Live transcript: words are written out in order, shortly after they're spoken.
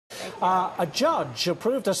A judge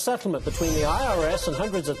approved a settlement between the IRS and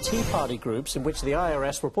hundreds of Tea Party groups in which the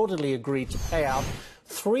IRS reportedly agreed to pay out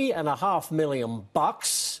 $3.5 million.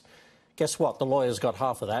 Guess what? The lawyers got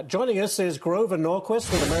half of that. Joining us is Grover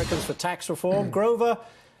Norquist with Americans for Tax Reform. Grover,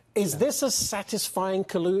 is this a satisfying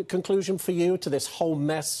conclusion for you to this whole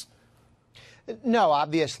mess? No,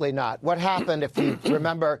 obviously not. What happened, if you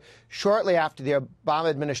remember, shortly after the Obama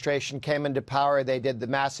administration came into power, they did the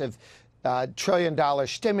massive trillion-dollar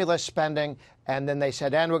stimulus spending, and then they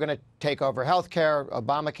said, and we're going to take over health care,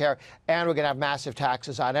 Obamacare, and we're going to have massive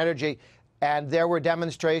taxes on energy. And there were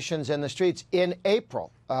demonstrations in the streets in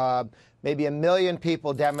April. Maybe 1 million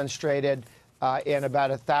people demonstrated in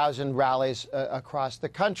about 1,000 rallies across the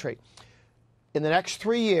country. In the next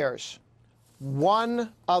 3 years,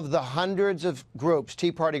 one of the hundreds of groups,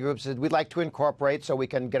 Tea Party groups, that we'd like to incorporate so we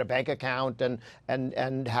can get a bank account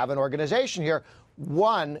and have an organization here,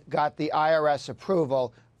 one got the IRS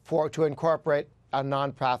approval to incorporate a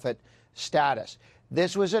nonprofit status.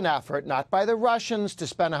 This was an effort, not by the Russians to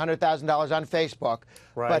spend $100,000 on Facebook,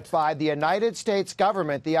 but by the United States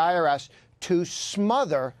government, the IRS, to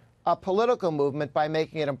smother a political movement by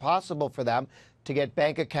making it impossible for them to get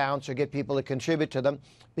bank accounts or get people to contribute to them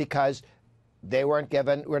because they were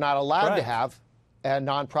not allowed to have a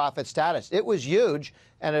nonprofit status. It was huge,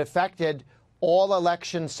 and it affected all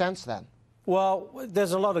elections since then. Well,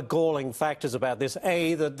 there's a lot of galling factors about this.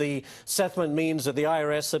 A, that the settlement means that the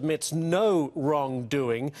IRS admits no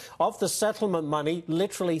wrongdoing. Of the settlement money,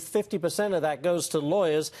 literally 50% of that goes to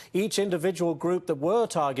lawyers. Each individual group that were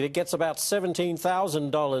targeted gets about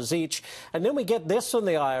 $17,000 each. And then we get this from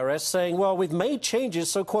the IRS saying, well, we've made changes,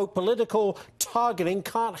 so, quote, political targeting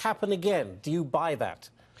can't happen again. Do you buy that?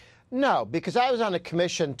 No, because I was on a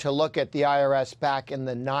commission to look at the IRS back in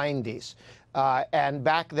the 90s. And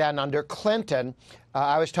back then, under Clinton,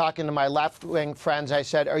 I was talking to my left-wing friends. I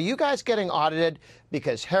said, are you guys getting audited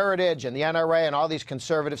because Heritage and the NRA and all these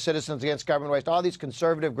conservative Citizens Against Government Waste, all these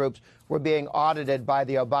conservative groups were being audited by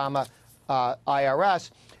the Obama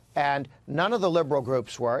IRS, and none of the liberal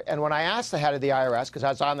groups were. And when I asked the head of the IRS, because I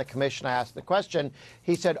was on the commission, I asked the question,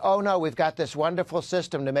 he said, oh, no, we've got this wonderful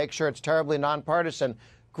system to make sure it's terribly nonpartisan.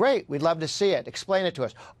 Great, we'd love to see it. Explain it to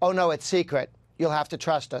us. Oh, no, it's secret. You'll have to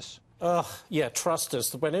trust us. Yeah, trust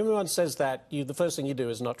us. When anyone says that, the first thing you do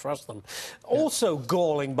is not trust them. Yeah. Also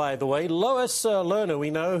galling, by the way, Lois Lerner, we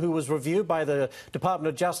know, who was reviewed by the Department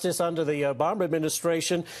of Justice under the Obama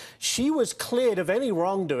administration. She was cleared of any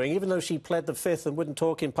wrongdoing, even though she pled the Fifth and wouldn't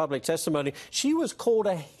talk in public testimony. She was called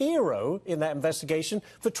a hero in that investigation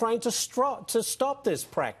for trying to stop this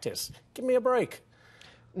practice. Give me a break.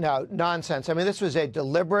 No, nonsense. I mean, this was a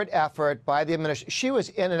deliberate effort by the administration. She was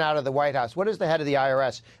in and out of the White House. What does the head of the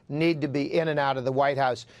IRS need to be in and out of the White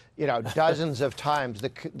House, dozens of times?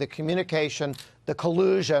 The communication, the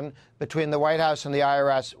collusion between the White House and the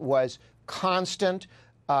IRS was constant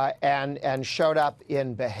and showed up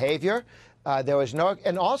in behavior. There was no,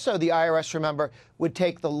 and also the IRS, remember, would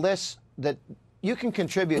take the lists that you can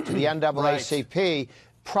contribute to the NAACP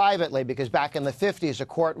privately, because back in the 50s, a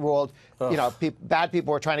court ruled, bad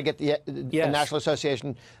people were trying to get the National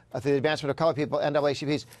Association for the Advancement of Colored People,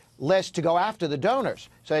 NAACP's list to go after the donors.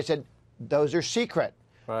 So they said, those are secret.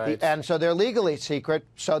 And so they're legally secret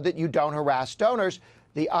so that you don't harass donors.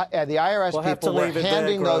 The IRS people were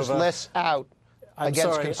handing those lists out. I'm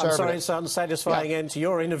sorry, it's an unsatisfying end to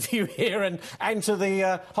your interview here and to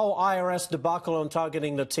the whole IRS debacle on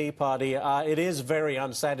targeting the Tea Party. It is very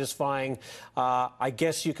unsatisfying. I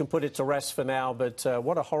guess you can put it to rest for now, but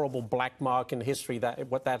what a horrible black mark in history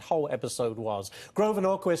what that whole episode was. Grover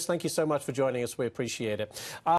Norquist, thank you so much for joining us. We appreciate it.